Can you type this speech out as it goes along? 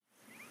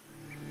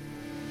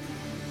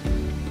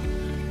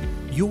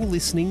You're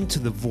listening to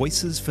the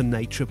Voices for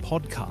Nature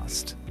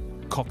podcast.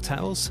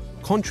 Cocktails,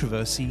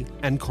 controversy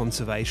and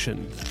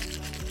conservation.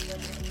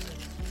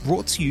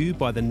 Brought to you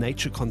by the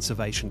Nature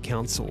Conservation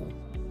Council.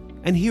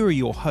 And here are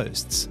your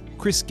hosts,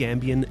 Chris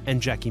Gambian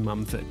and Jackie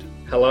Mumford.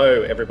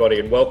 Hello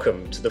everybody and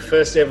welcome to the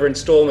first ever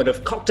instalment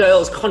of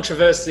Cocktails,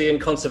 Controversy and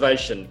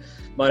Conservation.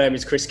 My name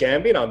is Chris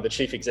Gambian. I'm the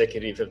Chief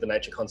Executive of the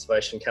Nature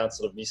Conservation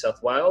Council of New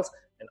South Wales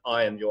and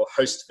I am your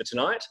host for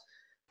tonight.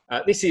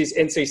 This is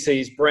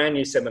NCC's brand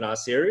new seminar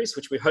series,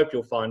 which we hope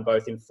you'll find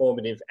both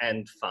informative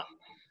and fun.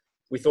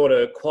 We thought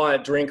a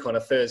quiet drink on a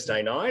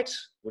Thursday night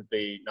would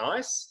be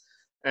nice,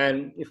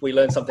 and if we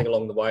learn something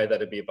along the way,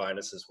 that'd be a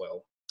bonus as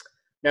well.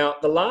 Now,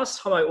 the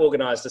last time I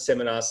organised a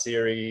seminar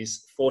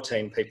series,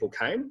 14 people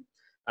came.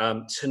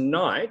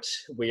 Tonight,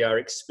 we are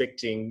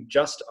expecting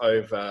just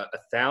over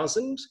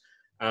 1,000,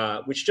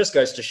 which just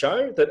goes to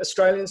show that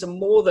Australians are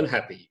more than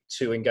happy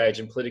to engage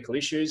in political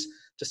issues,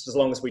 just as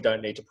long as we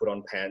don't need to put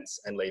on pants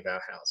and leave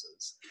our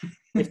houses.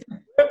 If it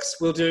works,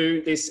 we'll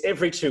do this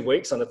every 2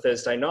 weeks on a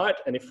Thursday night,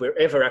 and if we're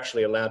ever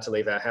actually allowed to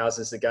leave our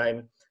houses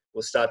again,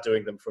 we'll start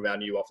doing them from our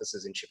new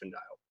offices in Chippendale.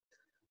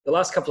 The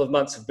last couple of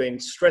months have been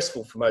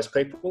stressful for most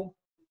people.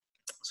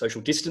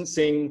 Social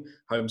distancing,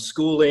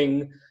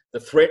 homeschooling, the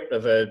threat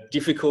of a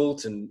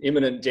difficult and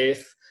imminent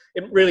death.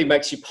 It really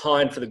makes you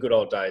pine for the good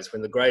old days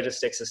when the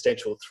greatest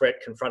existential threat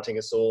confronting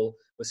us all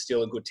was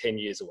still a good 10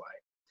 years away.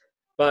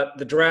 But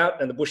the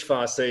drought and the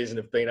bushfire season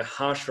have been a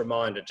harsh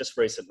reminder just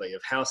recently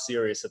of how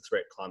serious a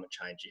threat climate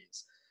change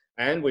is.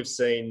 And we've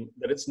seen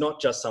that it's not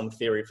just some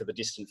theory for the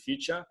distant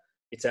future,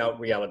 it's our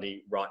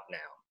reality right now.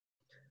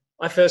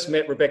 I first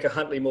met Rebecca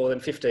Huntley more than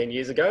 15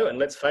 years ago, and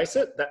let's face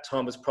it, that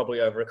time was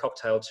probably over a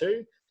cocktail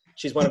too.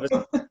 She's one of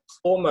our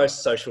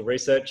foremost social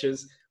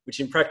researchers, which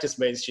in practice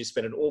means she's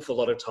spent an awful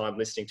lot of time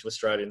listening to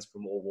Australians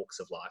from all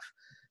walks of life.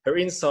 Her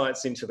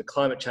insights into the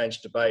climate change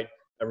debate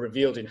are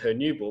revealed in her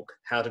new book,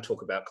 How to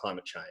Talk About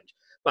Climate Change.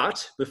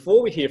 But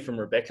before we hear from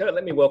Rebecca,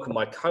 let me welcome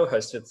my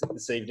co-host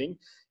this evening,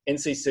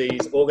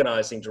 NCC's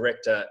Organising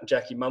Director,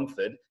 Jackie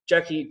Mumford.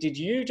 Jackie, did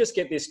you just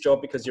get this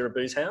job because you're a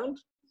booze hound?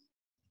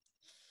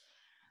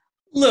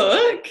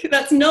 Look,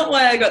 that's not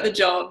why I got the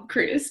job,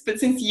 Chris, but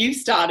since you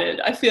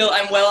started, I feel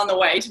I'm well on the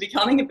way to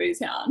becoming a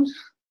booze hound.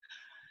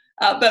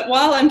 But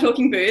while I'm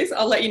talking booze,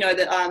 I'll let you know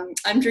that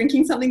I'm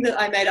drinking something that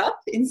I made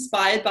up,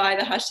 inspired by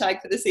the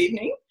hashtag for this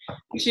evening,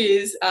 which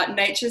is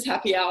Nature's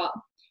Happy Hour.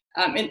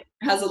 It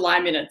has a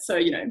lime in it, so,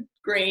 you know,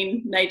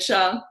 green,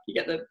 nature, you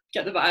get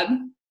the vibe.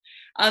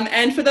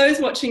 And for those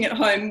watching at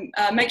home,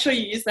 make sure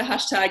you use the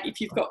hashtag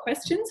if you've got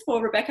questions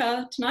for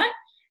Rebecca tonight.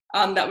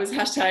 That was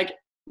hashtag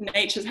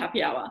Nature's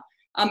Happy Hour.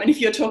 And if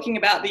you're talking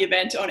about the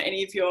event on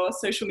any of your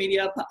social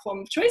media platform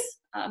of choice,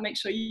 make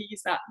sure you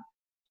use that.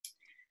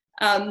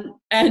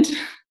 And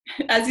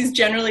as is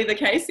generally the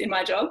case in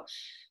my job,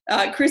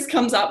 Chris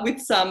comes up with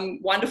some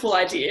wonderful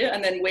idea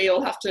and then we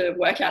all have to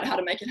work out how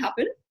to make it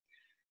happen.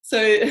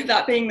 So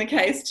that being the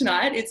case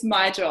tonight, it's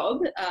my job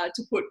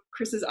to put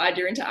Chris's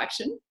idea into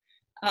action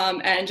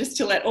and just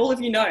to let all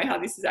of you know how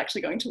this is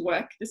actually going to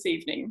work this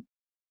evening.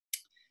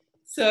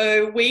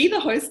 So we, the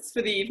hosts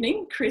for the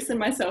evening, Chris and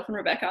myself and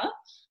Rebecca,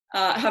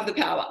 have the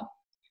power.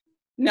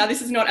 Now,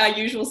 this is not our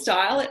usual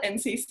style at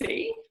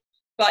NCC,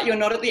 but you're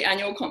not at the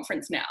annual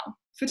conference now.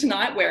 For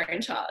tonight, we're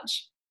in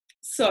charge.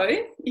 So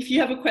if you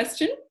have a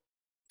question,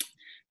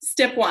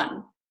 step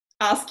one,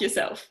 ask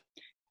yourself,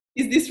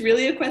 is this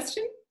really a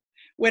question?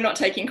 We're not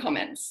taking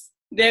comments.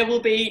 There will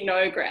be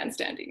no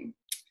grandstanding.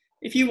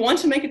 If you want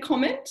to make a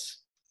comment,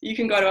 you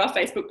can go to our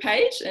Facebook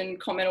page and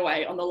comment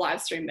away on the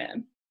live stream there.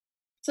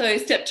 So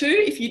step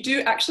two, if you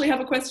do actually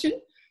have a question,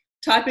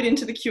 type it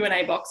into the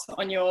Q&A box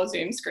on your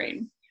Zoom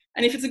screen.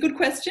 And if it's a good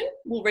question,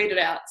 we'll read it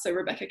out so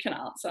Rebecca can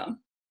answer.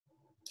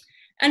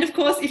 And of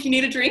course, if you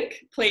need a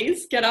drink,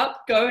 please get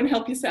up, go and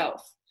help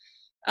yourself.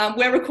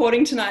 We're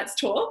recording tonight's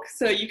talk,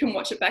 so you can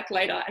watch it back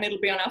later and it'll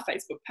be on our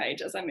Facebook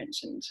page, as I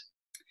mentioned.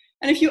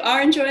 And if you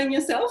are enjoying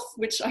yourself,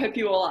 which I hope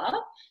you all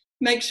are,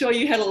 make sure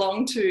you head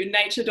along to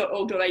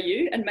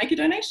nature.org.au and make a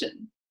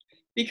donation.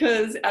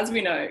 Because as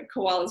we know,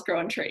 koalas grow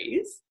on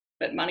trees,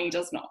 but money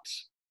does not.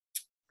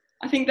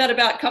 I think that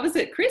about covers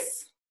it,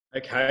 Chris.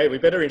 Okay, we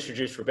better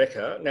introduce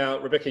Rebecca. Now,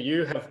 Rebecca,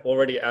 you have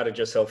already outed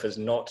yourself as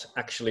not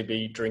actually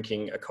be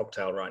drinking a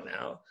cocktail right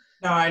now.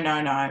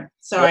 No.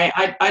 Sorry,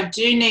 I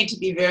do need to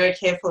be very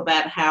careful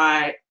about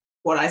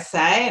what I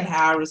say and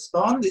how I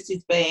respond. This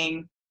is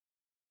being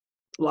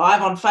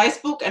live on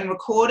Facebook and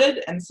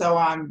recorded, and so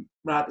I'm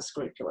rather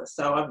scrupulous.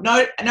 So I've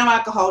no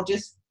alcohol,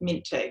 just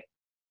mint tea.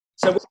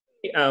 So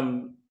we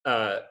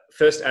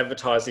first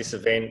advertised this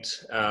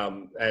event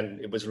and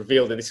it was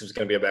revealed that this was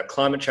going to be about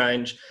climate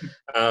change.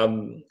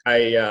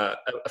 A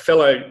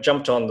fellow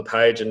jumped on the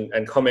page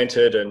and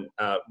commented, and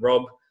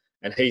Rob,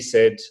 and he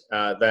said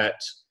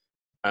that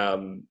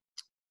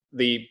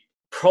the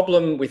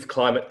problem with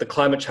the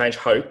climate change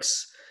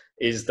hoax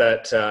is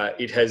that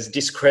it has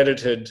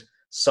discredited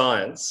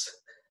science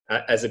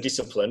as a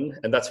discipline,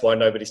 and that's why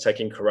nobody's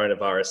taking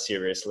coronavirus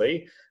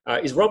seriously.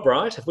 Is Rob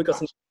right? Have we got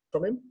some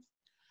from him?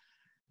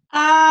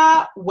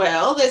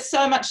 Well, there's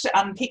so much to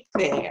unpick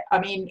there. I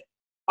mean,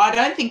 I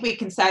don't think we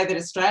can say that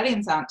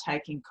Australians aren't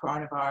taking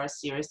coronavirus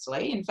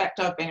seriously. In fact,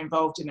 I've been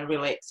involved in a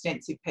really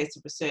extensive piece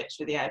of research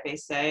for the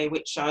ABC,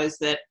 which shows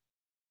that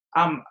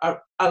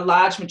a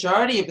large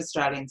majority of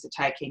Australians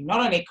are taking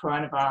not only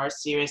coronavirus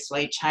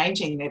seriously,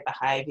 changing their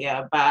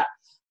behaviour, but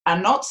are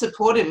not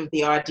supportive of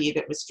the idea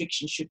that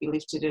restrictions should be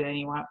lifted at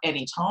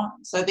any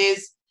time. So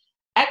there's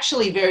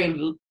actually very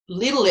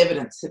little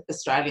evidence that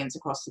Australians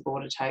across the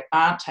border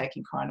aren't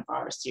taking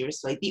coronavirus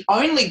seriously. The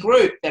only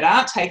group that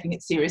aren't taking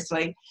it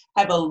seriously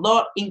have a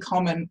lot in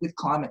common with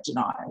climate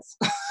deniers.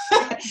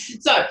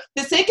 So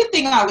the second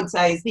thing I would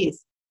say is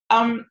this.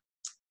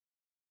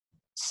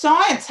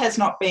 Science has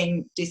not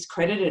been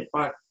discredited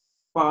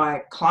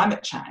by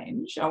climate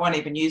change. I won't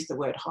even use the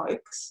word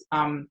hoax.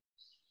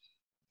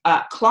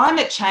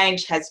 Climate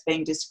change has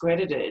been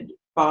discredited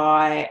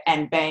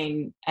and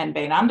been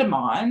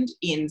undermined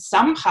in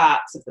some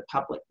parts of the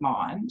public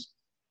mind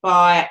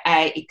by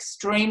an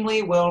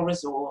extremely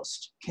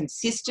well-resourced,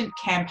 consistent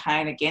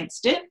campaign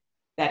against it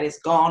that has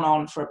gone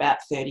on for about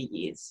 30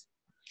 years.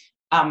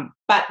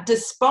 But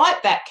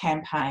despite that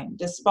campaign,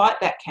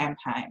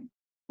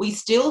 we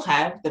still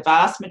have the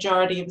vast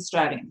majority of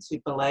Australians who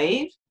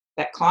believe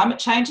that climate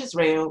change is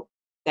real,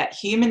 that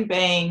human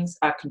beings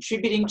are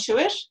contributing to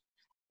it,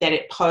 that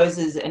it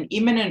poses an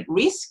imminent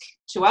risk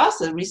to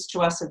us, a risk to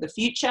us of the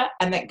future,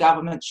 and that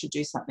government should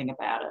do something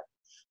about it.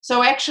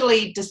 So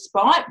actually,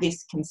 despite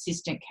this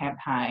consistent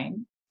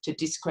campaign to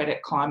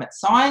discredit climate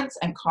science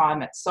and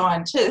climate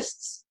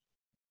scientists,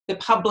 the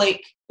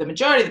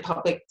majority of the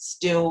public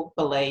still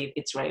believe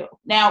it's real.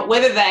 Now,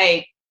 whether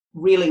they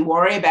really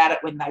worry about it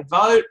when they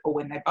vote or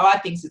when they buy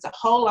things is a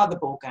whole other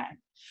ballgame.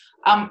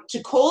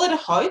 To call it a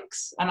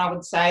hoax, and I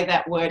would say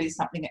that word is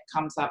something that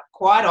comes up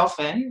quite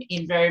often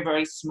in very,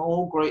 very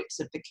small groups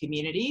of the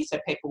community, so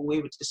people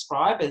we would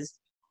describe as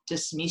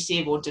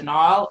dismissive or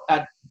deny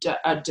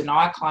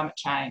climate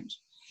change.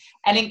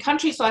 And in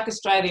countries like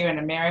Australia and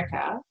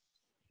America,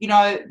 you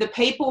know, the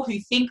people who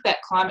think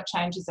that climate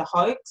change is a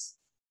hoax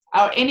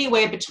are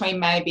anywhere between,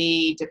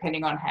 maybe,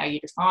 depending on how you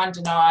define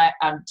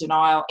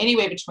denial,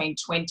 anywhere between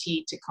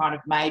 20 to kind of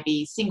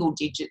maybe single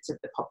digits of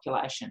the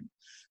population.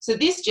 So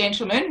this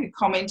gentleman who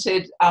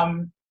commented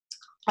on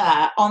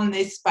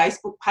this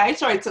Facebook page,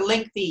 sorry, it took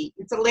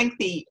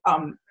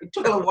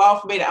a little while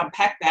for me to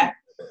unpack that,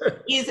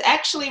 is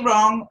actually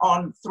wrong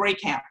on 3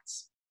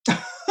 counts.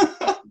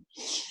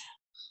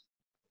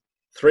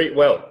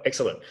 Well,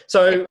 excellent.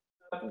 So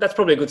that's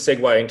probably a good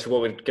segue into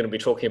what we're going to be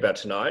talking about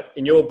tonight.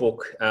 In your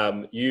book,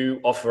 you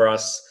offer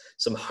us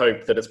some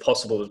hope that it's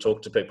possible to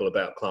talk to people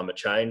about climate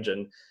change,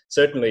 and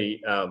certainly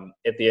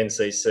at the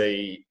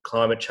NCC,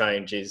 climate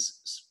change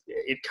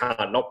it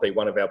can't not be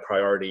one of our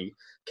priority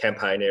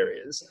campaign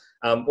areas.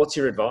 What's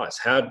your advice?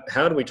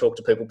 How do we talk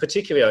to people,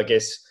 particularly, I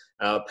guess,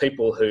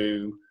 people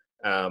who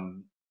are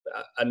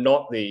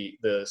not the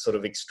sort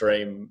of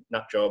extreme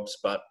nut jobs,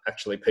 but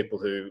actually people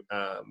who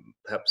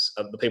perhaps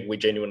are the people we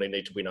genuinely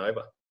need to win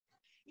over?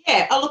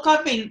 Yeah, look,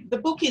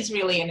 the book is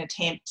really an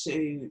attempt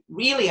to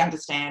really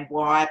understand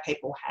why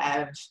people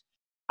have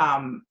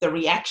the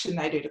reaction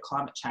they do to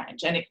climate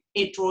change. And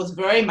it draws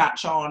very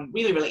much on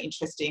really, really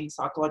interesting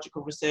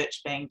psychological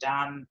research being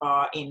done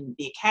in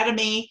the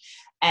academy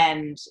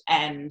and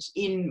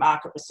in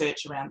market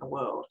research around the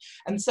world.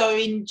 And so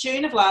in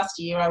June of last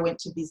year, I went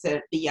to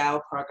visit the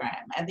Yale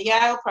program. And the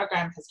Yale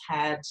program has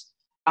had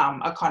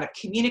a kind of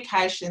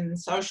communication,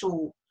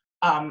 social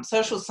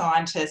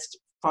scientist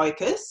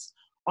focus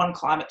on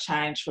climate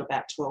change for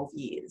about 12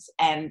 years,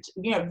 and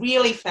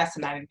really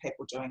fascinating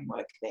people doing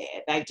work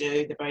there. They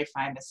do the very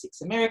famous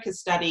Six Americas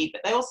study,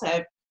 but they also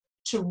have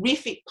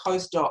terrific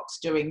postdocs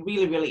doing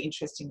really, really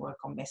interesting work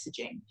on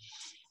messaging.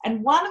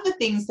 And one of the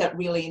things that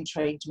really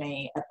intrigued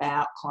me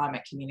about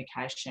climate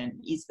communication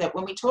is that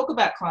when we talk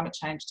about climate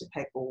change to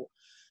people,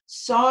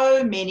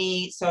 so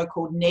many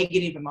so-called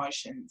negative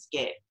emotions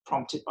get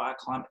prompted by a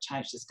climate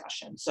change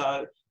discussion.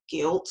 So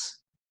guilt,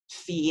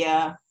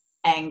 fear,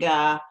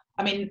 anger.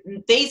 I mean,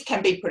 these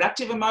can be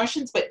productive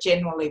emotions, but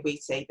generally we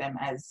see them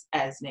as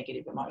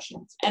negative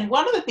emotions. And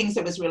one of the things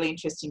that was really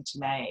interesting to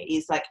me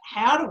is, like,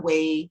 how do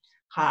we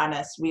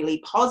harness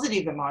really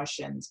positive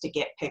emotions to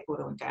get people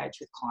to engage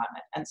with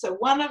climate? And so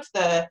one of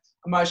the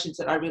emotions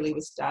that I really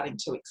was starting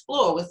to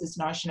explore was this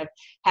notion of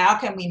how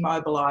can we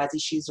mobilise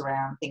issues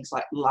around things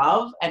like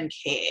love and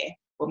care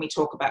when we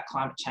talk about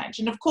climate change.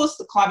 And of course,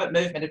 the climate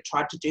movement have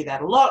tried to do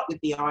that a lot with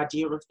the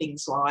idea of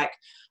things like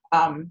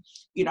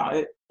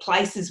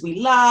places we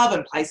love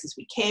and places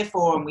we care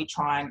for, and we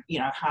try and,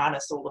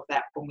 harness all of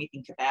that when we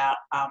think about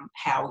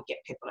how we get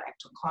people to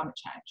act on climate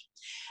change.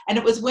 And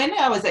it was when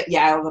I was at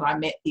Yale that I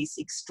met this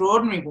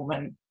extraordinary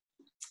woman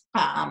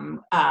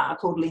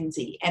called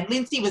Lindsay. And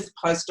Lindsay was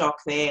a postdoc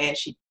there.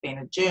 She'd been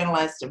a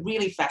journalist and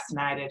really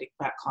fascinated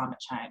about climate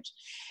change.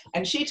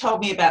 And she told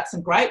me about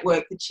some great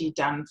work that she'd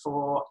done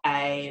for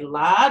a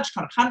large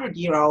kind of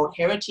 100-year-old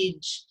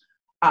heritage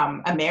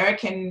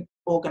American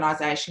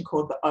organisation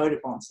called the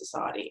Audubon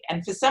Society.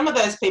 And for some of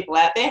those people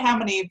out there, how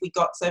many have we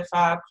got so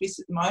far, Chris,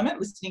 at the moment,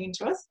 listening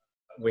to us?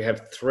 We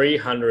have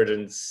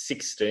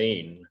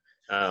 316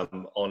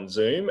 on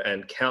Zoom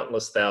and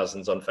countless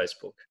thousands on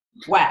Facebook.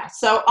 Wow.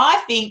 So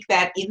I think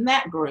that in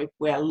that group,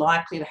 we're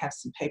likely to have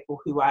some people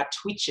who are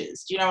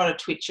Twitchers. Do you know what a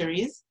Twitcher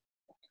is?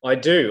 I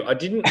do. I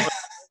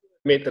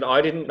admit that I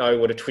didn't know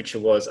what a Twitcher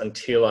was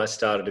until I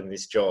started in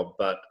this job,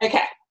 but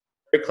okay,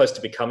 very close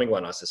to becoming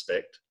one, I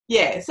suspect.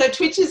 Yeah. So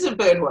Twitchers are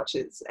bird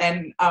watchers,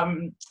 and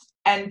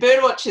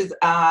bird watchers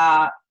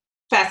are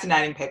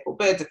fascinating people.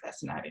 Birds are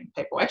fascinating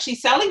people. Actually,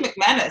 Sally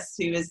McManus,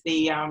 who is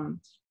the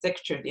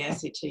secretary of the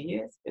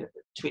ACTU, is a bit of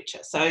a Twitcher.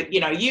 So,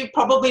 you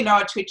probably know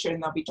a Twitcher,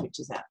 and there'll be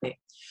Twitchers out there.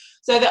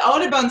 So the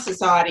Audubon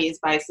Society is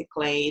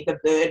basically the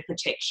bird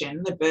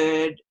protection,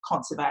 the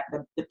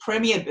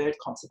premier bird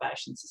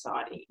conservation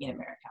society in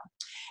America.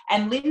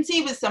 And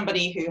Lindsay was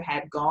somebody who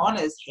had gone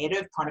as head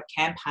of kind of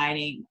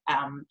campaigning,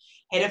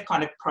 head of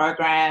kind of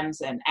programs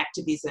and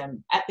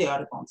activism at the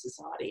Audubon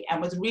Society, and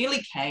was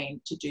really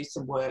keen to do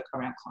some work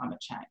around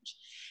climate change.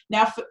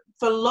 Now,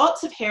 for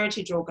lots of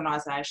heritage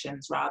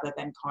organisations, rather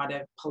than kind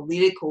of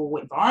political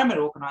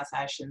environment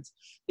organisations,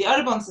 the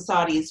Audubon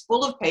Society is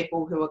full of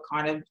people who are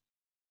kind of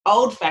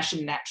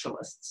old-fashioned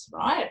naturalists,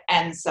 right?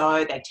 And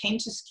so they tend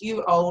to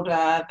skew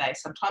older, they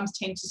sometimes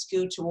tend to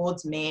skew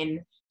towards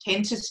men,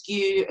 tend to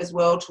skew as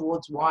well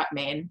towards white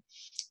men,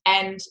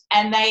 and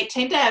they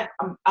tend to have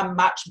a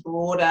much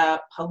broader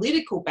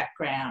political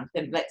background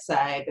than, let's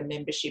say, the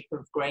membership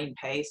of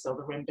Greenpeace or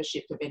the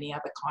membership of any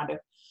other kind of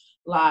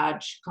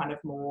large, kind of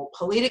more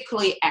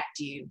politically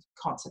active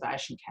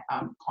conservation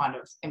kind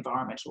of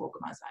environmental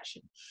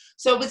organisation.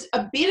 So it was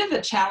a bit of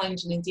a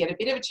challenge, Lindsay had a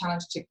bit of a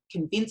challenge to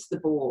convince the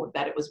board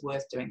that it was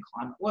worth doing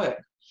climate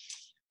work,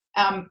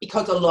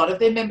 because a lot of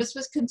their members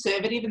was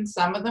conservative and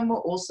some of them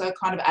were also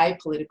kind of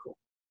apolitical.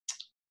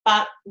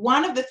 But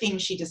one of the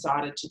things she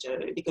decided to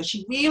do, because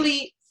she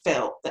really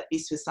felt that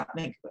this was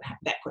something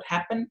that could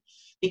happen,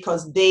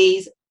 because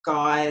these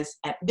guys,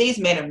 these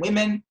men and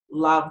women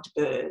loved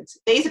birds.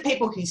 These are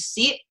people who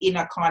sit in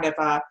a kind of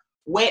a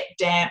wet,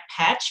 damp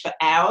patch for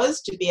hours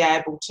to be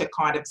able to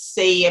kind of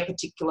see a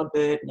particular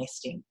bird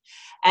nesting.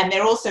 And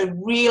they're also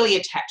really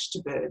attached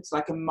to birds,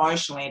 like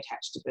emotionally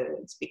attached to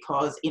birds,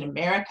 because in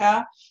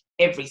America,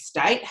 every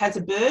state has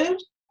a bird,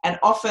 and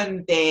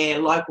often their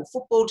local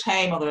football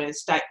team or their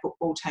state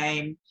football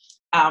team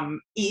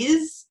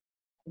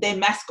their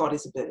mascot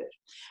is a bird.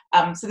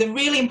 So they're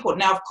really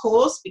important. Now, of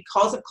course,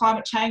 because of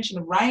climate change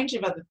and a range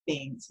of other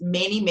things,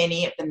 many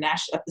of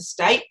the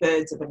state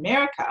birds of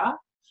America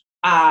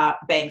are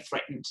being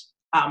threatened,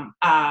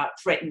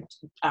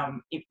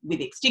 with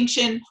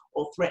extinction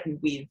or threatened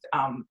with,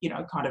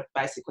 kind of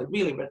basically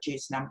really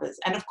reduced numbers.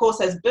 And of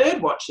course, as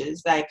bird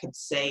watchers, they could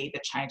see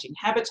the changing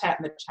habitat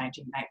and the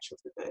changing nature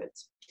of the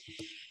birds.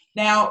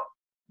 Now,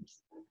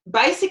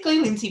 basically,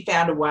 Lindsay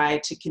found a way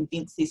to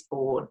convince this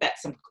board that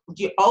some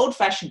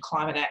old-fashioned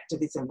climate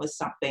activism was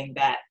something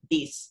that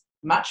this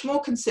much more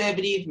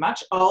conservative,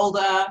 much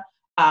older,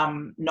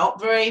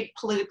 not very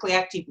politically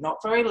active, not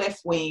very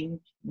left-wing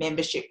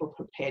membership were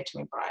prepared to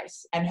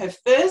embrace. And her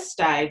first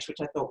stage,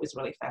 which I thought was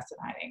really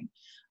fascinating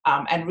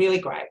and really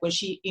great,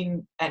 was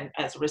and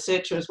as a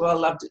researcher as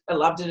well, I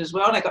loved it as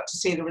well, and I got to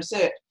see the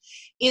research,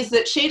 is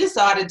that she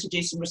decided to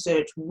do some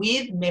research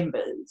with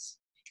members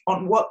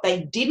on what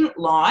they didn't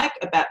like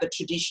about the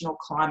traditional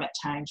climate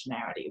change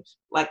narrative,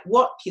 like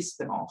what pissed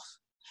them off.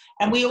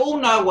 And we all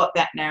know what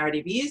that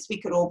narrative is. We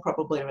could all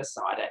probably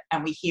recite it,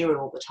 and we hear it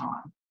all the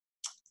time.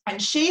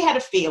 And she had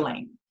a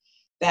feeling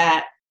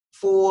that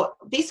for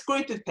this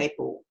group of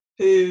people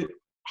who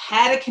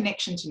had a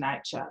connection to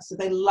nature, so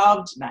they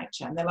loved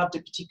nature and they loved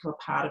a particular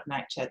part of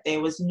nature, there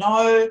was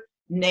no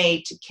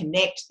need to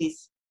connect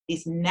this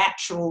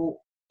natural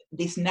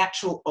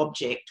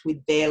object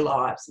with their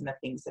lives and the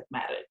things that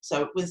mattered.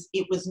 So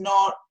it was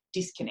not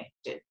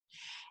disconnected.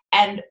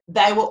 And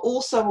they were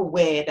also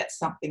aware that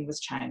something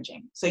was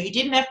changing. So you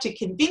didn't have to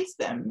convince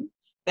them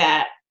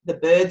that the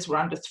birds were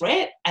under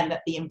threat and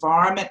that the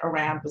environment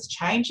around was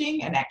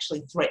changing and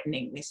actually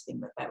threatening this thing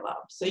that they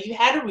loved. So you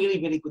had a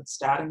really, really good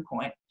starting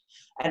point.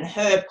 And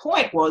her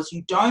point was,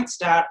 you don't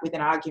start with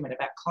an argument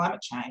about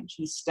climate change.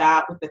 You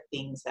start with the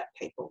things that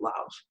people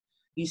love.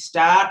 You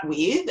start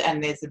with,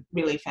 and there's a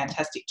really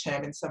fantastic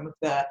term in some of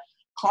the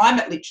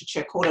climate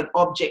literature called an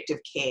object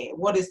of care.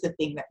 What is the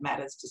thing that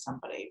matters to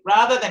somebody?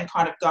 Rather than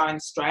kind of going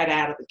straight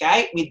out of the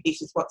gate with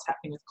this is what's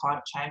happening with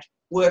climate change,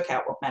 work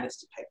out what matters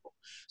to people.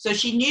 So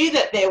she knew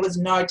that there was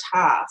no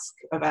task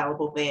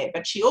available there,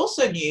 but she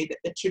also knew that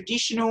the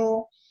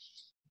traditional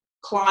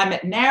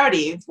climate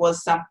narrative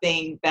was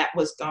something that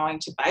was going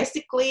to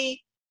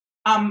basically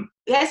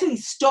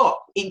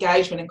stop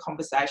engagement and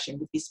conversation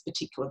with this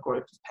particular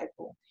group of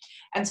people.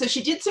 And so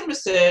she did some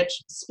research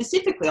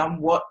specifically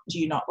on what do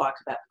you not like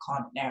about the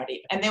climate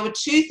narrative. And there were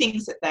two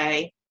things that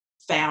they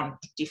found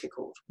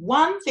difficult.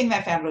 One thing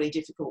they found really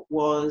difficult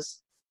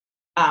was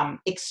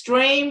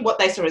what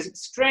they saw as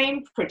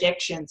extreme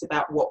projections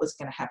about what was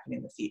going to happen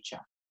in the future.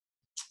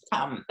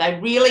 They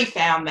really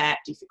found that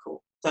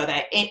difficult. So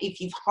if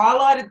you've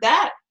highlighted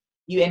that,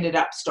 you ended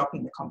up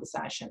stopping the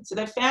conversation. So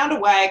they found a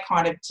way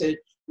kind of to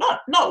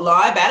not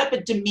lie about it,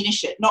 but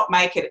diminish it, not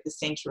make it at the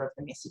centre of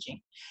the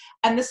messaging.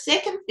 And the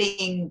second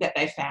thing that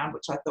they found,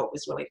 which I thought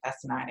was really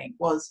fascinating,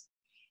 was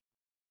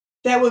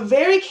they were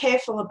very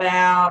careful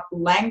about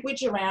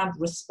language around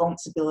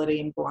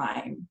responsibility and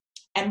blame.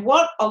 And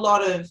what a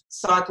lot of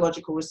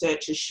psychological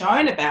research has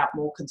shown about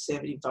more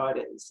conservative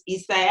voters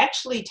is they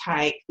actually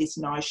take this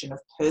notion of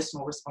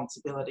personal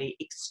responsibility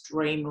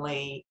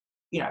extremely,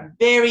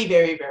 very,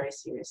 very, very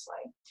seriously.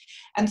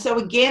 And so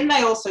again,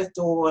 they also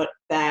thought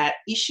that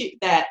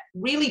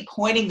really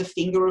pointing the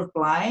finger of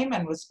blame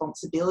and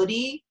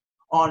responsibility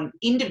on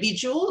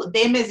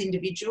them as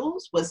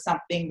individuals was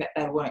something that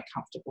they weren't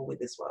comfortable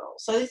with as well.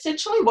 So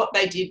essentially what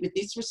they did with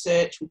this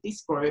research, with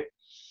this group,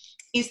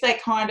 is they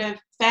kind of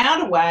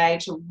found a way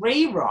to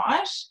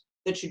rewrite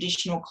the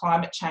traditional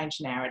climate change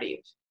narrative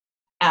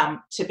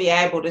to be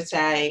able to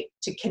say,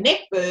 to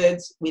connect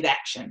birds with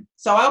action.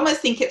 So I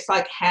almost think it's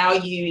like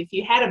if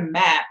you had a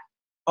map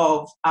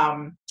of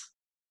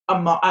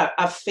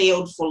a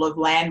field full of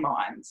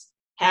landmines,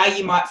 how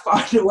you might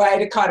find a way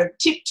to kind of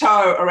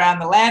tiptoe around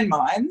the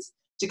landmines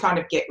to kind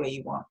of get where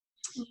you want.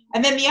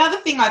 And then the other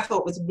thing I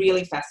thought was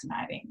really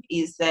fascinating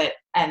is that,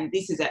 and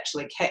this is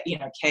actually key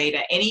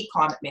to any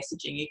climate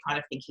messaging, you're kind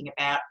of thinking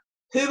about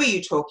who are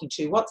you talking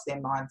to, what's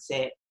their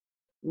mindset,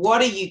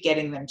 what are you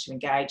getting them to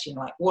engage in,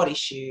 like what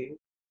issue,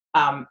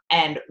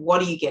 and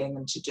what are you getting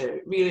them to do?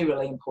 Really,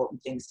 really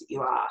important things that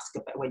you ask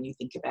about when you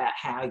think about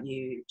how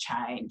you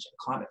change a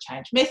climate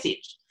change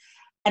message.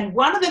 And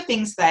one of the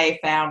things they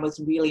found was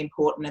really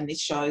important, and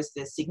this shows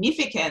the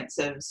significance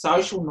of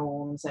social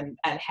norms and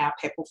how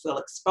people feel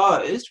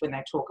exposed when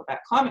they talk about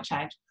climate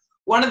change.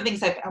 One of the things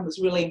they found was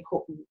really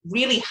important,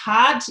 really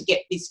hard to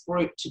get this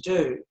group to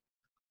do,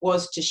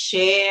 was to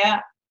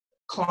share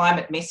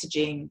climate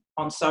messaging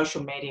on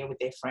social media with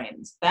their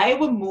friends. They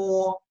were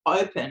more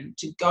open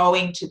to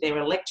going to their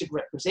elected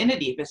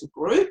representative as a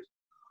group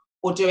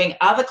or doing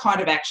other kind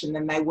of action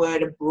than they were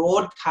to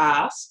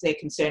broadcast their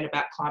concern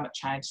about climate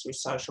change through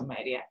social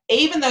media.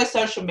 Even though it's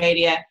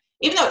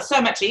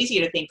so much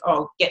easier to think,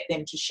 get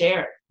them to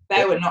share it,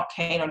 they were not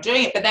keen on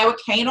doing it, but they were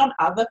keen on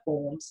other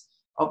forms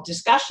of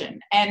discussion.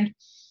 And,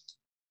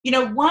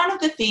 one of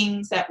the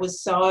things that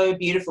was so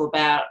beautiful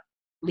about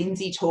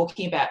Lindsay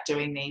talking about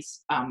doing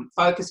these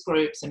focus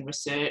groups and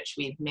research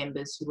with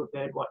members who were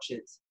bird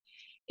watchers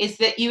is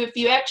that if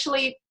you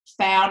actually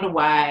found a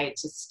way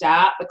to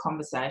start the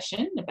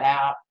conversation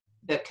about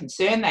the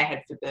concern they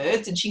had for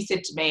birds, and she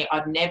said to me,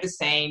 I've never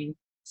seen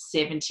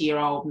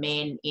 70-year-old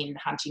men in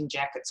hunting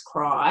jackets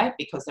cry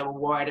because they were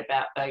worried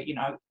about the,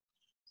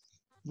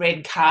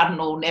 red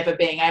cardinal never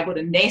being able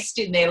to nest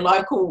in their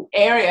local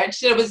area. And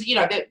she said it was,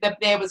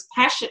 there was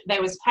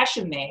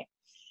passion there.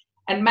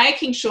 And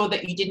making sure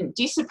that you didn't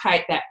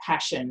dissipate that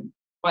passion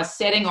by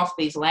setting off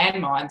these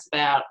landmines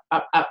about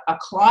a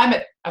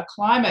climate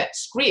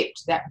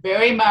script that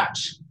very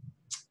much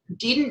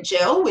didn't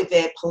gel with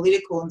their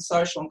political and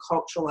social and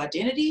cultural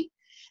identity,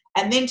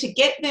 and then to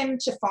get them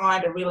to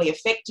find a really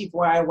effective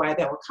way where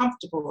they were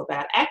comfortable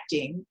about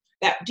acting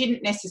that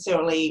didn't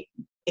necessarily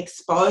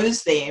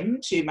expose them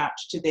too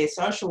much to their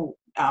social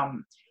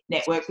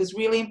network was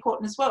really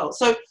important as well.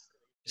 So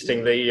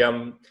interesting.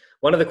 The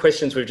one of the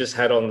questions we've just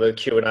had on the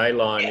Q&A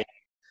line,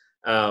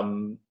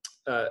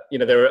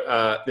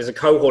 there's a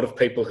cohort of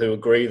people who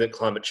agree that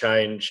climate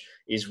change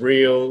is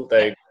real,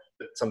 that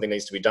something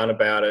needs to be done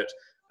about it,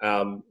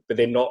 but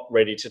they're not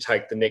ready to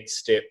take the next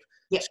step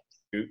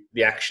to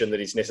the action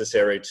that is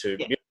necessary to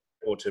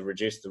or to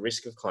reduce the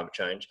risk of climate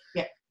change.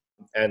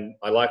 And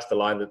I liked the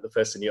line that the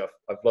person,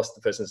 I've lost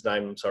the person's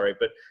name, I'm sorry,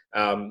 but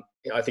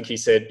I think he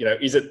said,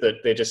 is it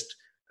that they're just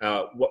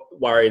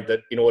worried that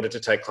in order to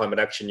take climate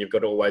action, you've got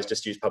to always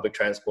just use public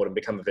transport and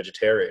become a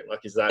vegetarian? Like,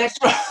 is that... That's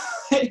right.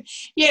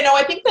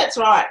 I think that's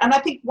right. And I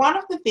think one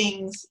of the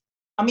things,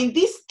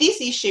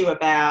 this issue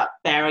about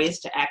barriers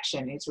to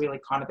action is really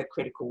kind of the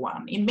critical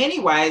one. In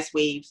many ways,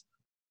 we've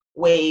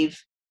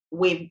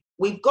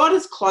got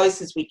as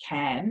close as we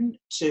can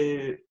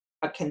to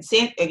a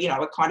consent,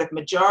 a kind of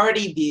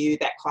majority view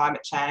that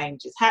climate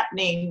change is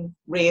happening,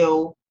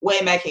 real,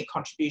 we're making a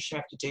contribution, we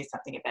have to do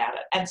something about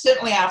it. And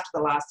certainly after the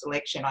last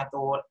election, I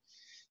thought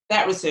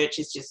that research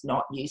is just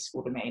not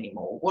useful to me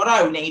anymore. What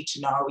I need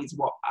to know is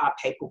what are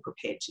people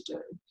prepared to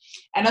do.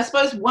 And I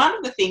suppose one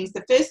of the things,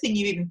 the first thing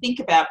you even think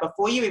about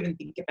before you even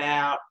think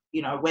about,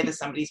 whether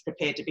somebody's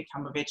prepared to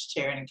become a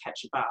vegetarian and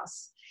catch a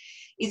bus,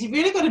 is you've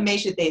really got to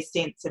measure their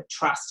sense of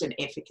trust and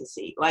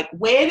efficacy. Like,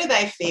 where do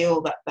they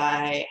feel that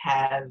they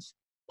have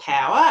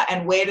power,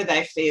 and where do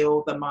they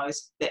feel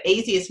the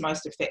easiest,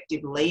 most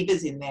effective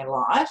levers in their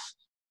life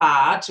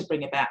are to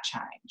bring about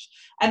change?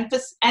 And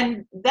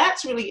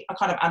that's really a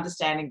kind of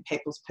understanding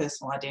people's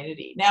personal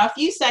identity. Now, if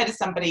you say to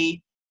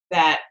somebody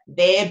that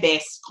their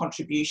best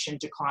contribution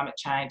to climate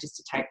change is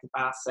to take the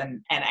bus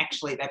and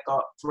actually they've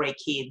got 3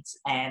 kids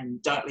and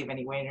don't live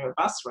anywhere near a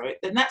bus route,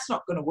 then that's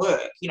not going to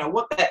work.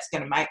 What that's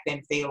going to make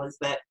them feel is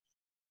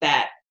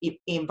that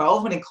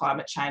involvement in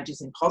climate change is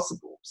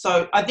impossible.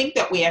 So I think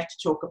that we have to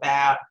talk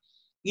about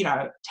you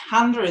know,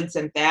 hundreds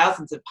and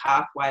thousands of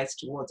pathways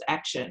towards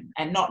action,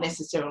 and not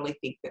necessarily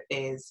think that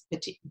there's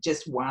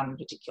just one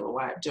particular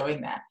way of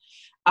doing that.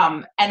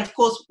 And of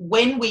course,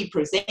 when we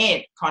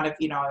present kind of,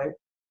 you know,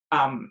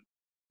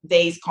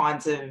 these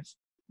kinds of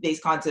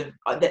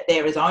that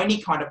there is only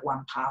kind of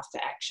one path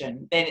to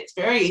action, then it's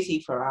very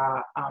easy for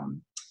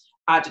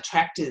our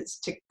detractors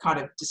to kind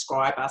of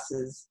describe us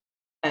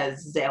as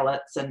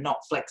zealots and not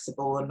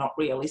flexible and not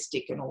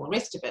realistic and all the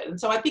rest of it. And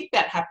so I think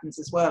that happens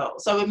as well.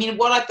 So, I mean,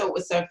 what I thought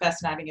was so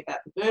fascinating about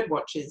the bird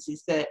watchers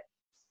is that,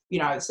 you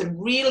know, some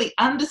really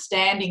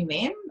understanding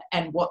them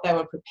and what they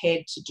were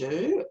prepared to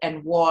do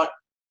and what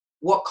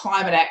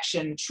climate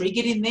action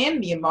triggered in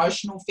them, the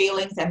emotional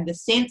feelings and the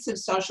sense of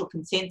social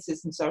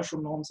consensus and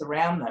social norms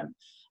around them,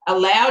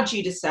 allowed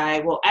you to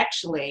say, well,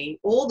 actually,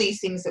 all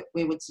these things that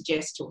we would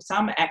suggest to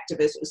some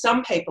activists or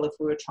some people, if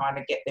we were trying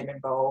to get them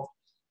involved,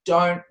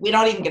 we're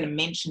not even going to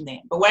mention them.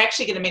 But we're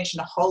actually going to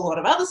mention a whole lot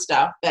of other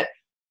stuff that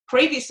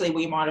previously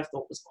we might have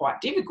thought was quite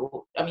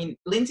difficult. I mean,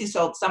 Lindsay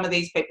Salt, some of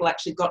these people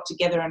actually got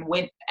together and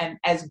went, and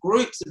as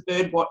groups of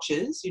bird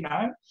watchers, you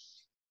know,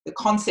 the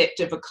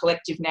concept of a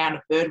collective noun of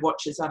bird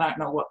watchers, I don't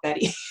know what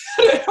that is.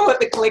 I don't know what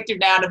the collective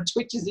noun of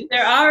twitchers is.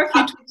 There are a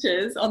few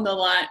twitchers on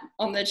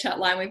the chat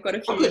line. We've got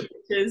a few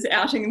twitchers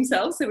outing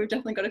themselves, so we've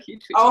definitely got a few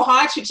twitchers. Oh,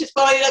 hi, twitchers.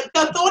 Well,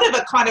 I thought of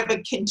a kind of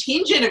a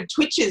contingent of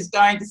twitchers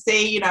going to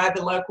see, you know,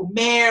 the local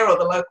mayor or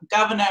the local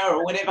governor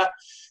or whatever,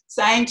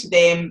 saying to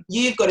them,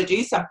 you've got to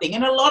do something.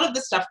 And a lot of the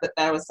stuff that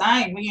they were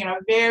saying were, you know,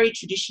 very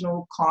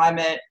traditional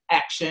climate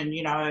action,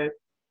 you know,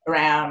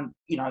 around,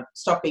 you know,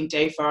 stopping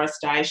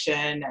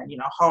deforestation and, you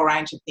know, a whole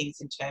range of things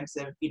in terms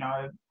of, you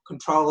know,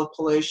 control of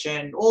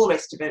pollution, all the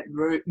rest of it,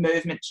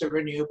 movement to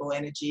renewable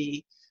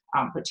energy,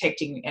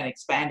 protecting and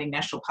expanding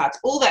national parks,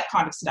 all that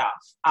kind of stuff.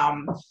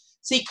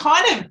 So you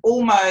kind of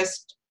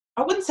almost,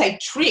 I wouldn't say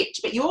tricked,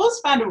 but you always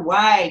found a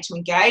way to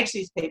engage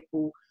these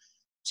people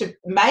to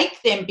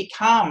make them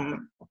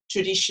become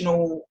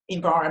traditional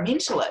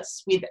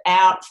environmentalists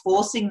without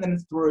forcing them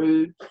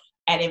through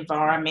an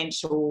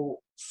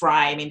environmental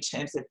frame in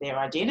terms of their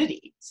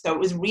identity. So it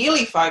was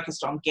really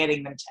focused on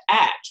getting them to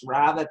act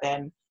rather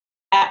than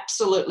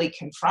absolutely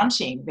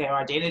confronting their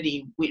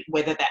identity,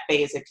 whether that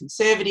be as a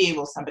conservative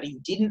or somebody who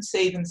didn't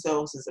see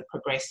themselves as a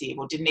progressive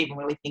or didn't even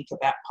really think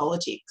about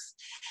politics.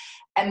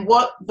 And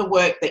what the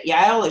work that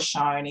Yale has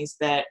shown is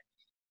that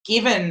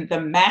given the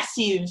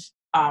massive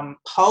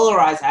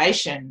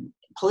polarisation,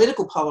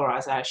 political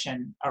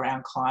polarisation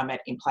around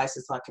climate in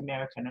places like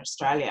America and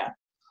Australia,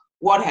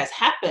 what has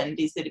happened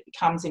is that it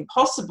becomes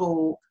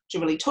impossible to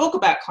really talk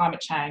about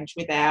climate change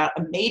without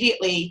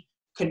immediately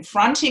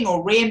confronting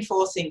or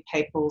reinforcing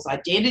people's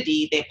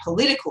identity, their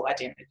political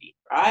identity,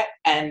 right?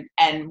 And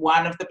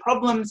one of the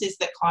problems is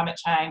that climate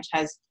change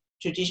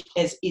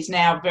is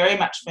now very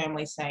much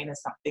firmly seen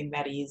as something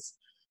that is,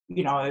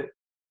 you know,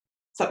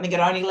 something that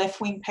only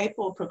left-wing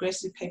people or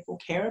progressive people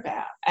care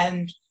about.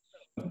 And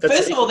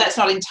first of all, that's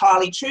not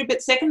entirely true,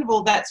 but second of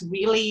all, that's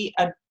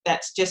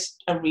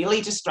just a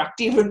really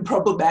destructive and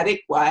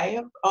problematic way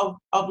of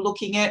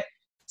looking at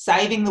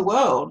saving the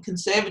world.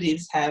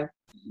 Conservatives have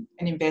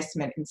an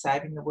investment in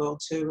saving the world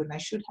too, and they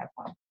should have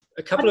one.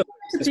 A couple of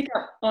to pick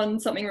up on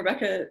something,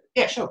 Rebecca.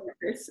 Yeah, sure.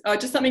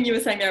 Just something you were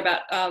saying there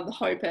about the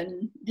hope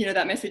and, you know,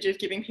 that message of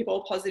giving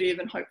people positive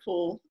and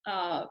hopeful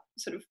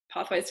sort of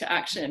pathways to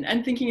action,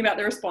 and thinking about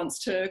the response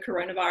to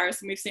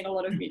coronavirus. And we've seen a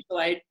lot of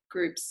mutual aid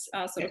groups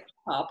sort of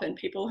pop up and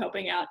people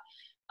helping out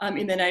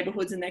in their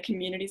neighbourhoods and their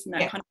communities and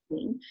that kind of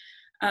thing.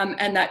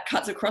 And that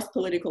cuts across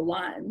political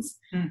lines.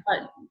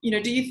 But, you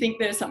know, do you think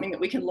there's something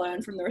that we can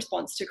learn from the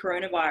response to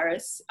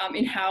coronavirus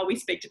in how we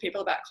speak to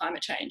people about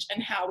climate change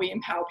and how we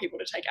empower people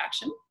to take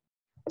action?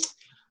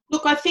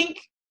 Look, I think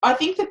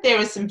that there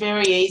are some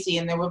very easy,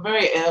 and there were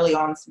very early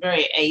on, some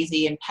very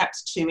easy and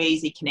perhaps too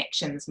easy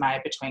connections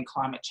made between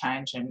climate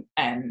change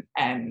and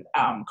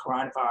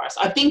coronavirus.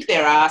 I think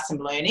there are some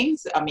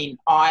learnings. I mean,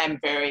 I'm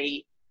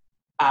very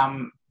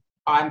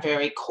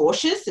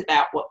cautious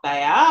about what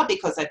they are,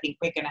 because I think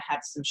we're going to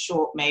have some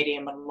short,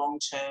 medium and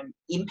long-term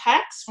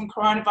impacts from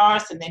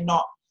coronavirus, and they're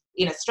not,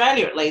 in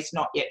Australia at least,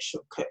 not yet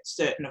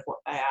certain of what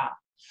they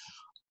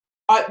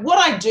are. What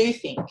I do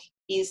think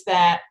is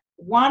that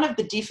one of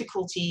the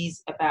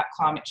difficulties about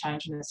climate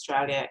change in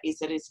Australia is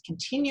that it's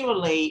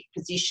continually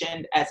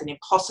positioned as an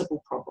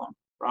impossible problem,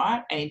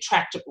 right? An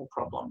intractable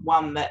problem,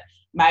 one that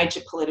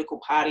major political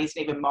parties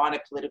and even minor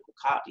political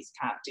parties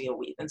can't deal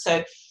with. And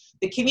so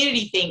the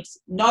community thinks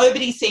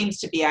nobody seems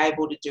to be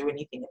able to do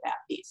anything about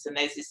this. And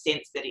there's this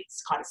sense that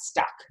it's kind of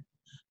stuck,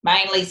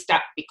 mainly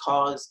stuck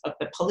because of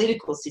the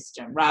political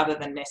system rather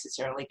than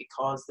necessarily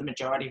because the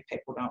majority of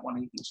people don't want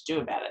anything to do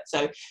about it.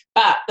 So,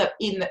 but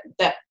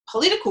the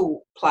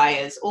political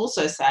players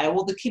also say,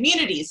 well, the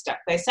community is stuck.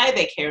 They say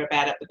they care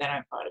about it, but they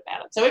don't vote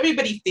about it. So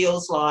everybody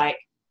feels like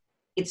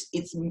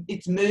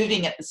it's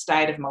moving at the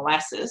state of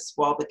molasses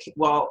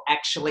while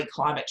actually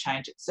climate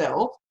change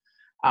itself.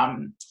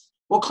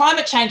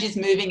 Climate change is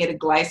moving at a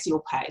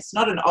glacial pace,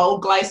 not an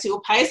old glacial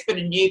pace, but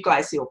a new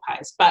glacial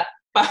pace. But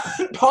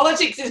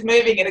politics is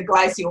moving at a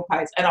glacial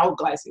pace, an old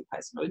glacial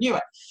pace, not a new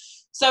one.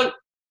 So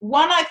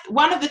one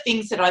of the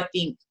things that I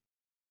think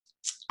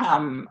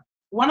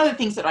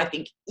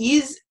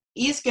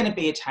is going to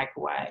be a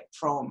takeaway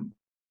from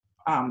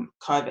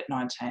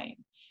COVID-19,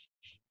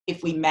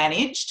 if we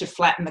manage to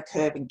flatten the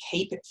curve and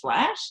keep it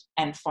flat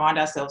and find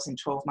ourselves in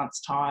 12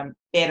 months' time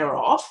better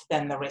off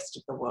than the rest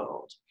of the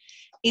world,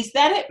 is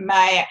that it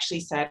may actually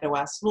say to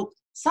us, look,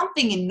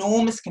 something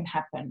enormous can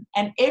happen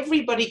and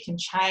everybody can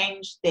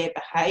change their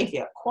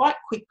behaviour quite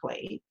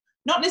quickly,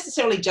 not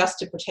necessarily just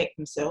to protect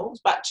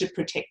themselves, but to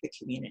protect the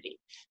community.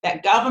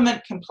 That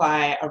government can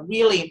play a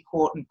really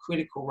important,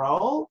 critical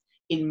role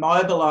in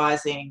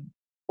mobilising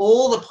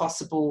all the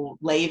possible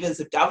levers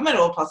of government,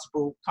 all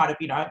possible kind of,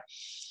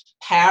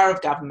 power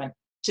of government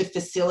to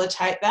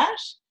facilitate that,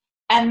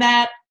 and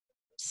that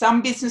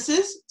some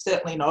businesses,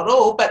 certainly not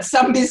all, but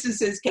some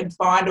businesses can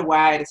find a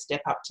way to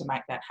step up to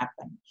make that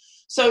happen.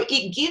 So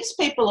it gives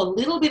people a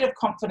little bit of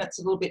confidence,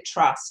 a little bit of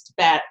trust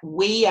that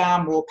we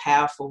are more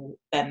powerful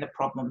than the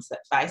problems that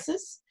face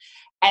us.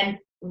 And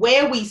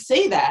where we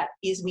see that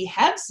is we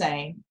have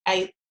seen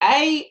a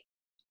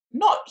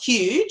not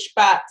huge,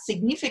 but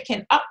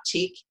significant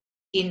uptick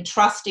in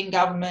trust in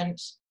government,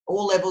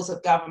 all levels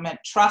of government,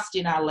 trust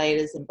in our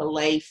leaders and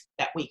belief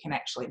that we can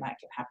actually make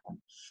it happen.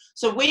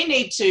 So we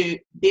need to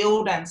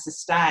build and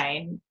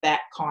sustain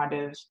that kind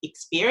of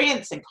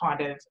experience and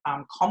kind of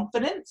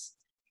confidence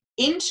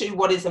into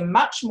what is a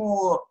much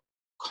more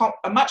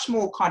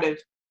kind of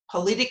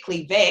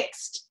politically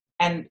vexed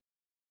and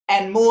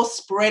more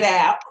spread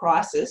out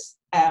crisis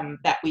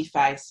that we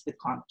face with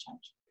climate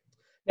change.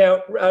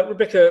 Now,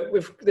 Rebecca,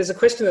 there's a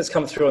question that's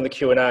come through on the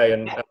Q&A,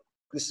 and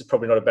this is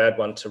probably not a bad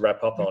one to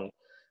wrap up on.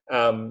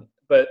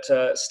 But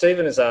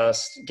Stephen has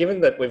asked,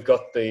 given that we've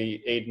got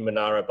the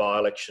Eden-Monaro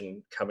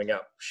by-election coming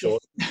up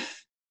shortly,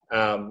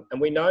 and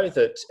we know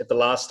that at the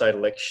last state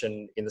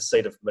election in the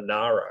seat of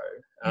Monaro,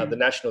 the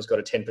Nationals got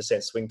a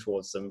 10% swing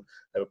towards them.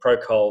 They were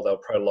pro-coal, they were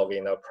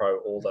pro-logging, they were pro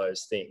all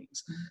those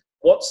things.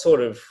 What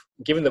sort of,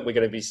 given that we're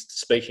going to be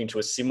speaking to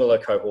a similar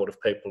cohort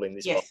of people in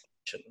this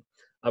election,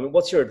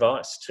 what's your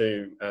advice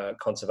to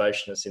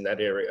conservationists in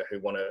that area who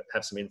want to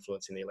have some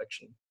influence in the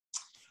election?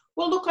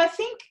 Well, look, I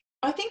think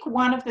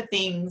one of the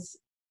things,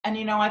 and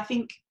I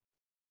think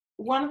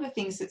one of the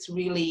things that's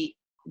really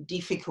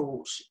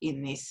difficult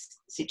in this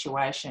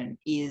situation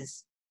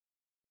is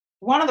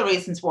one of the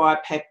reasons why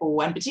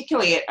people, and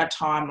particularly at a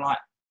time like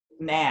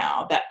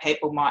now, that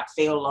people might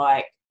feel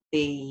like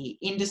the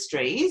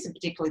industries, and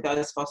particularly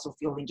those fossil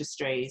fuel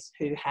industries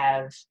who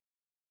have,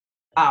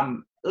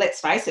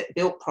 let's face it,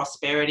 built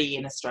prosperity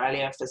in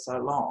Australia for so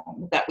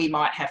long, that we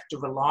might have to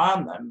rely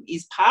on them,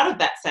 is part of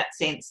that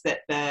sense that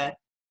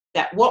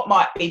that what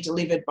might be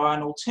delivered by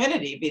an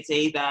alternative is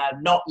either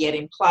not yet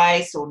in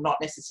place or not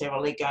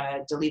necessarily going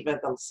to deliver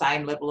the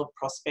same level of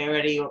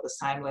prosperity or the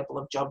same level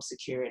of job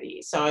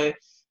security. So,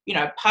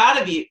 part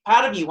of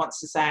you wants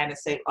to say in a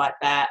seat like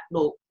that,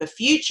 look, the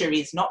future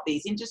is not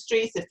these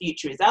industries, the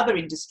future is other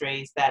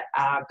industries that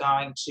are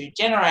going to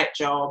generate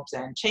jobs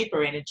and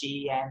cheaper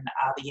energy and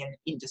are the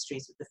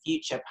industries of the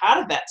future. Part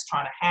of that's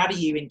trying to, how do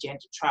you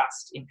engender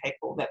trust in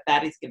people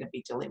that is going to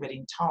be delivered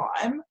in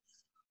time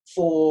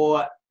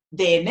for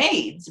their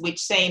needs,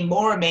 which seem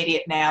more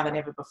immediate now than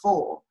ever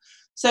before.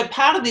 So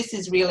part of this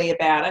is really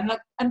about,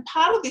 and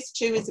part of this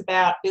too is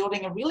about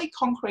building a really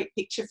concrete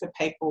picture for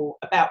people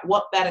about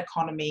what that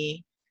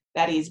economy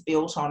that is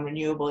built on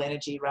renewable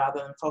energy rather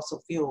than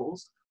fossil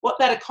fuels, what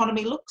that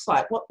economy looks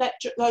like, what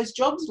those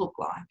jobs look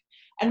like.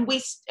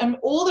 And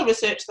all the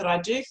research that I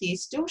do here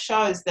still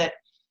shows that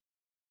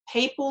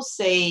people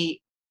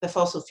see the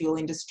fossil fuel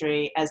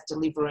industry as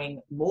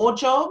delivering more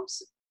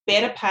jobs,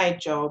 better paid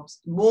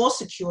jobs, more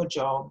secure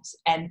jobs,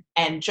 and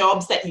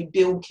jobs that you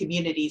build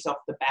communities off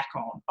the back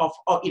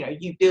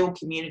you build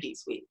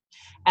communities with.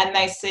 And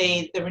they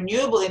see the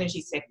renewable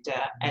energy sector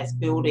as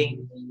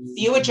building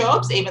fewer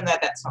jobs, even though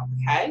that's not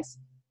the case,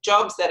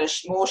 jobs that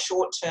are more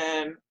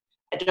short-term,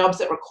 jobs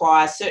that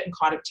require certain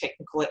kind of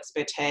technical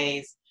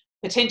expertise,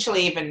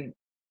 potentially even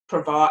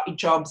provide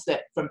jobs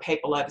that from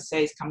people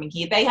overseas coming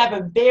here. They have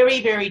a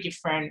very, very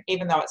different,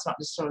 even though it's not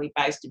necessarily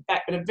based in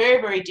fact, but a very,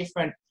 very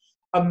different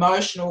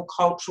emotional,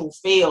 cultural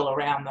feel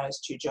around those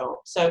two jobs.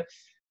 So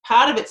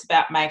part of it's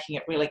about making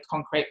it really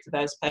concrete for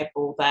those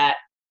people that,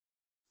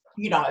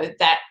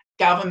 that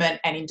government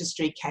and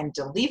industry can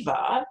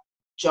deliver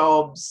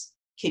jobs,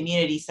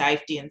 community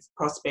safety and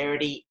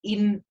prosperity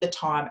in the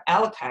time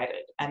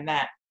allocated. And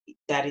that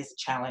is a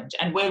challenge.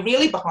 And we're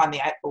really behind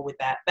the eight ball with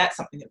that. That's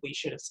something that we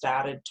should have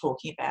started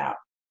talking about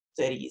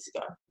 30 years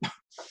ago.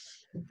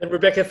 And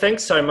Rebecca,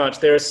 thanks so much.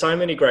 There are so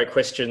many great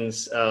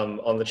questions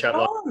on the chat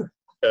line.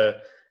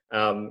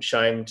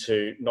 Shame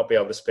to not be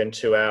able to spend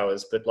 2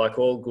 hours, but like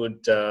all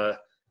good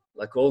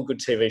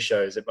TV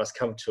shows, it must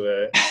come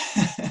to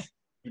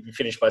be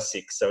finished by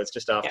 6, so it's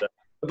just after.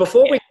 But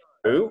before we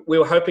go, we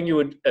were hoping you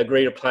would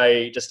agree to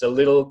play just a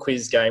little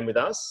quiz game with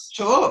us.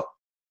 Sure.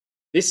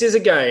 This is a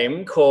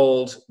game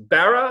called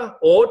Barra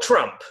or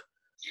Trump.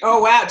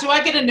 Oh wow! Do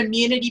I get an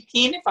immunity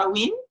pin if I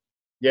win?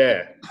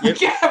 Yeah.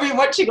 Okay, I've been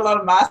watching a lot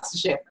of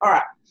MasterChef. All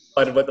right.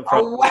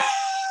 Oh, wow.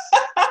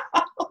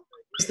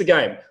 Here's the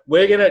game.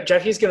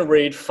 Jackie's going to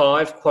read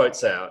 5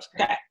 quotes out.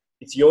 Okay.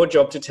 It's your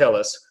job to tell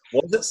us,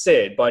 was it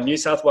said by New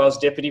South Wales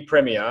Deputy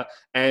Premier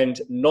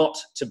and not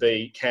to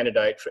be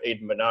candidate for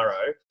Eden Monaro,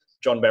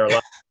 John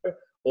Barilaro,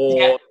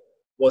 or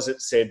was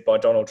it said by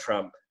Donald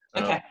Trump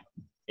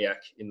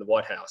in the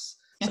White House?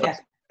 So,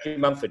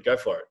 Mumford, go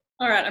for it.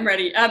 All right, I'm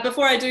ready.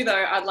 Before I do,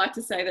 though, I'd like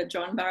to say that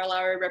John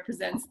Barilaro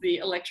represents the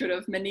electorate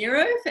of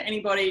Monaro. For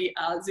anybody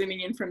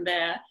zooming in from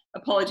there,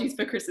 apologies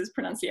for Chris's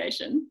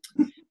pronunciation.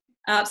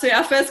 So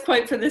our first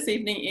quote for this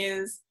evening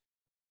is,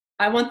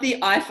 I want the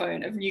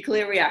iPhone of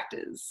nuclear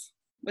reactors.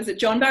 Was it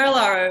John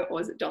Barilaro or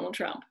was it Donald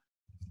Trump?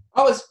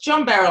 Oh, it's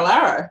John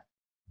Barilaro.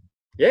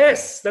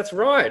 Yes, that's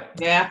right.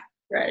 Yeah.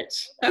 Great.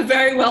 A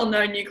very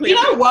well-known nuclear...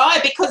 You know why?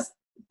 Because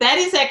that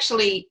is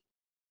actually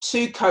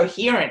too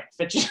coherent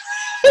for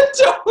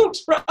Donald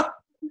Trump.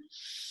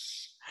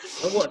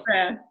 What?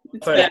 Fair.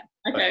 It's fair.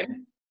 Okay.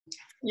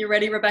 You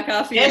ready,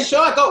 Rebecca? Yeah,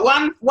 sure. I got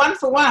one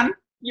for one.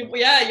 You're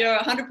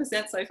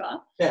 100% so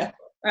far. Yeah.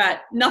 All right.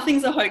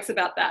 Nothing's a hoax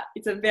about that.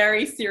 It's a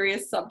very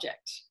serious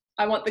subject.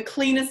 I want the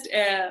cleanest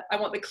air. I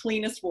want the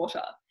cleanest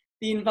water.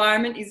 The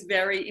environment is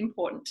very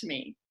important to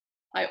me.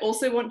 I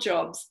also want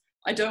jobs.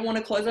 I don't want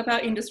to close up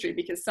our industry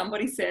because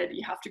somebody said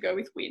you have to go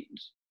with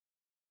wind.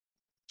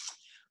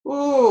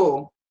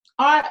 Ooh,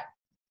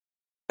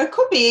 it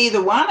could be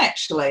either one,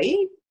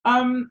 actually.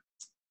 I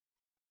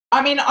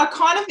mean, I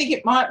kind of think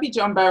it might be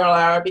John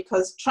Barilaro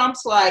because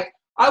Trump's like,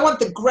 I want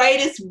the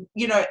greatest,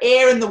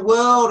 air in the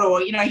world,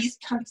 or, he's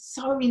kind of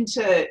so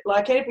into,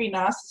 like every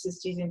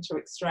narcissist, he's into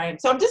extreme.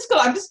 So I'm just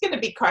going to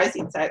be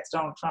crazy and say it's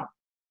Donald Trump.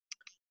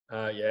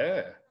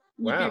 Yeah.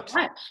 Wow.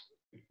 Right.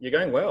 You're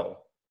going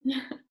well.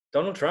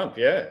 Donald Trump,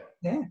 yeah.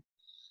 Yeah.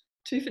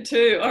 2 for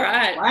 2. All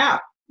right. Wow.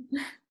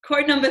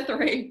 Quote number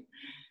 3.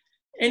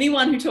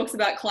 Anyone who talks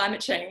about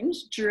climate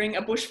change during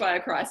a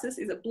bushfire crisis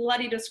is a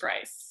bloody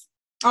disgrace.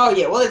 Oh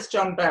yeah, well it's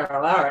John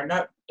Barilaro.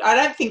 No, I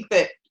don't think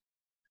that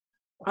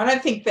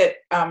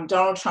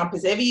Donald Trump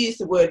has ever used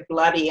the word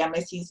bloody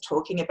unless he's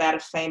talking about a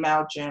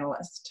female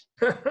journalist.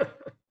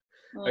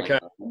 Okay,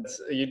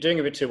 you're doing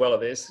a bit too well at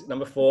this.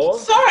 Number 4.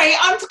 Sorry,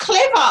 I'm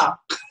clever.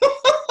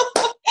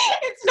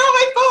 It's not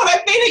my fault.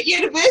 I've been at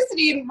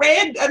university and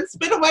read and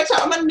spent all my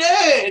time. I'm a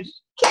nerd.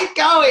 Keep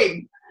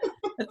going.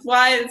 That's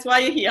why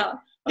you're here.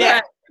 Yeah. All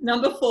right,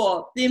 number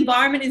 4. The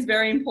environment is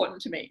very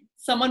important to me.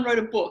 Someone wrote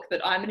a book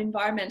that I'm an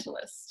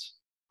environmentalist.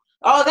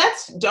 Oh,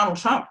 that's Donald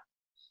Trump.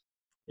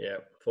 Yeah,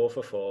 4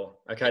 for 4.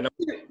 Okay.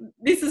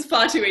 This is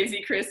far too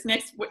easy, Chris.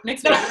 Next week, we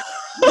need to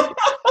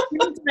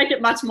make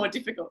it much more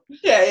difficult.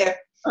 Yeah.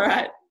 All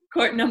right.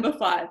 Quote number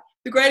 5.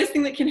 The greatest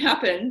thing that can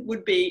happen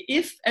would be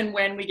if and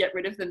when we get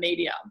rid of the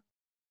media.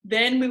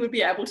 Then we would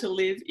be able to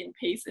live in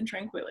peace and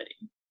tranquility.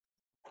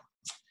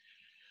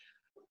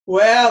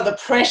 Well, the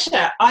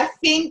pressure. I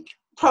think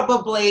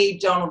probably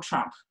Donald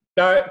Trump.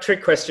 No,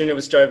 trick question. It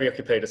was Joe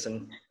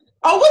Bjelke-Peterson.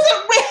 Oh, was it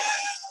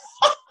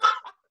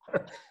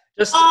really?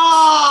 That's so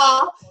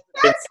mean.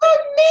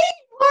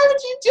 Why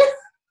would you do?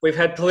 We've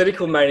had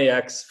political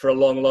maniacs for a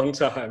long, long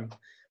time.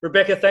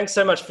 Rebecca, thanks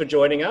so much for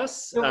joining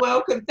us. You're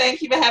welcome.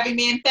 Thank you for having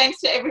me, and thanks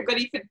to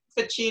everybody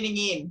for tuning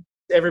in.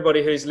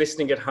 Everybody who's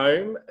listening at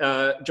home,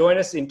 join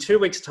us in 2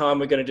 weeks' time.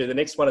 We're going to do the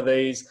next one of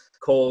these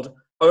called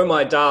Oh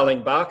My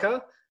Darling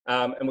Barker.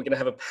 And we're going to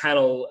have a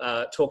panel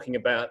talking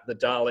about the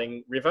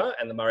Darling River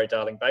and the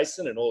Murray-Darling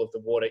Basin and all of the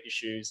water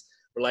issues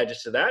related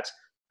to that.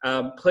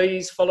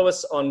 Please follow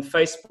us on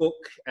Facebook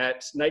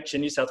at Nature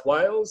New South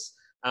Wales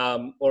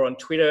or on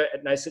Twitter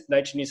at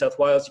Nature New South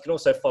Wales. You can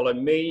also follow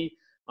me.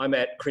 I'm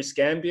at Chris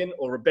Gambian,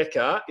 or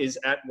Rebecca is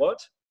at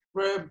what?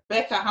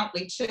 Rebecca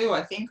Huntley 2,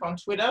 I think, on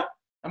Twitter.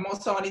 I'm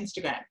also on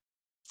Instagram.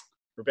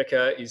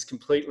 Rebecca is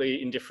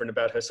completely indifferent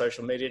about her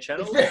social media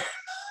channels.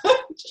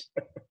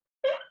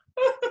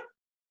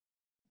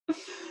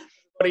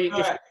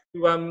 If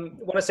you want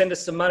to send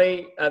us some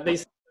money,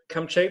 these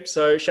come cheap,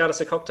 so shout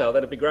us a cocktail.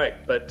 That'd be great.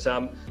 But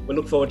we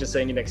look forward to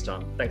seeing you next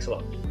time. Thanks a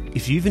lot.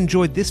 If you've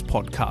enjoyed this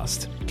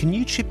podcast, can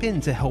you chip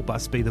in to help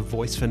us be the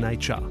voice for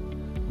nature?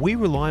 We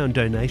rely on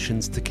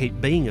donations to keep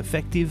being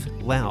effective,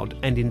 loud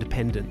and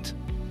independent.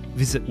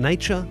 Visit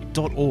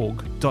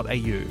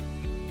nature.org.au.